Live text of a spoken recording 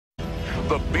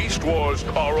The Beast Wars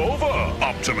are over,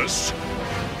 Optimus.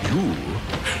 You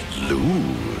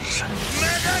lose.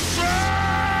 Megatron!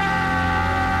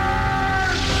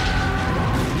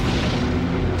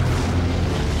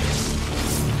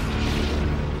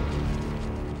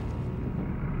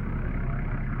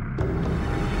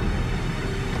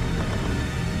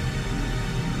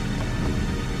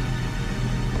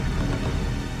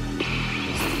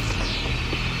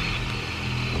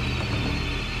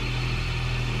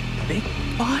 Big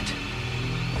Bot?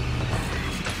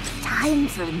 Time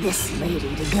for this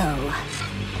lady to go.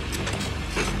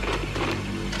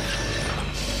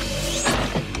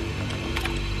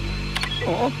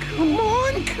 Oh,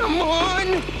 come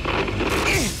on!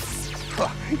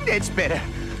 Oh, that's better.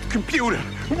 Computer,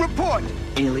 report!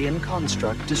 Alien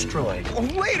construct destroyed. Oh,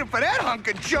 later for that hunk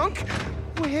of junk!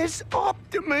 Where's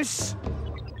Optimus?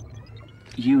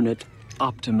 Unit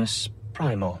Optimus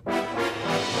Primal.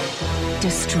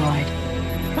 Destroyed.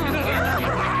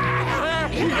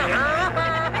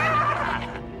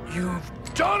 You've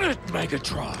done it,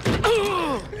 Megatron!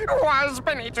 Was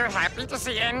Benito happy to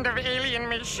see end of alien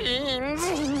machines?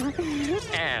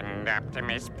 And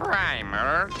Optimus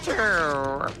Primal,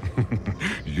 too.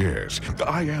 Yes,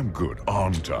 I am good,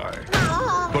 aren't I?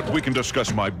 But we can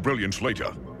discuss my brilliance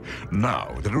later.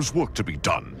 Now, there is work to be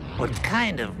done. What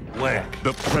kind of work?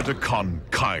 The Predacon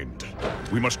kind.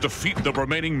 We must defeat the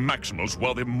remaining Maximals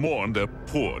while they mourn their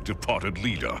poor departed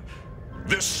leader.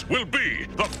 This will be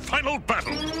the final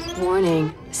battle!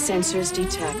 Warning. Sensors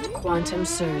detect quantum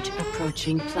surge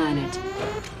approaching planet.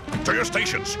 To your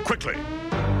stations, quickly!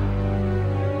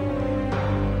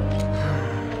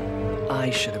 I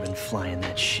should have been flying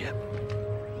that ship.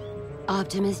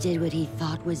 Optimus did what he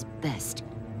thought was best,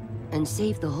 and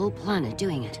saved the whole planet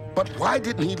doing it. But why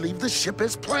didn't he leave the ship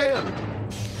as planned?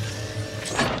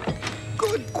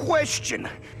 Good question.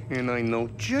 And I know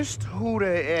just who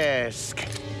to ask.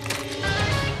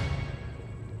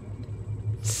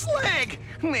 Slag!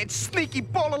 That sneaky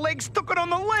ball of legs took it on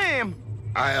the lamb!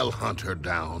 I'll hunt her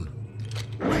down.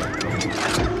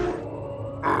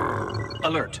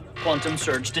 Alert. Quantum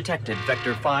surge detected.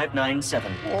 Vector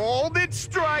 597. Hold it,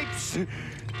 Stripes!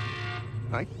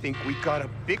 I think we got a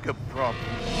bigger problem.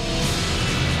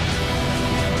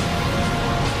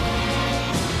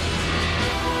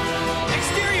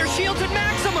 Exterior shields at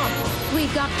maximum!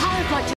 We've got power fluctuations.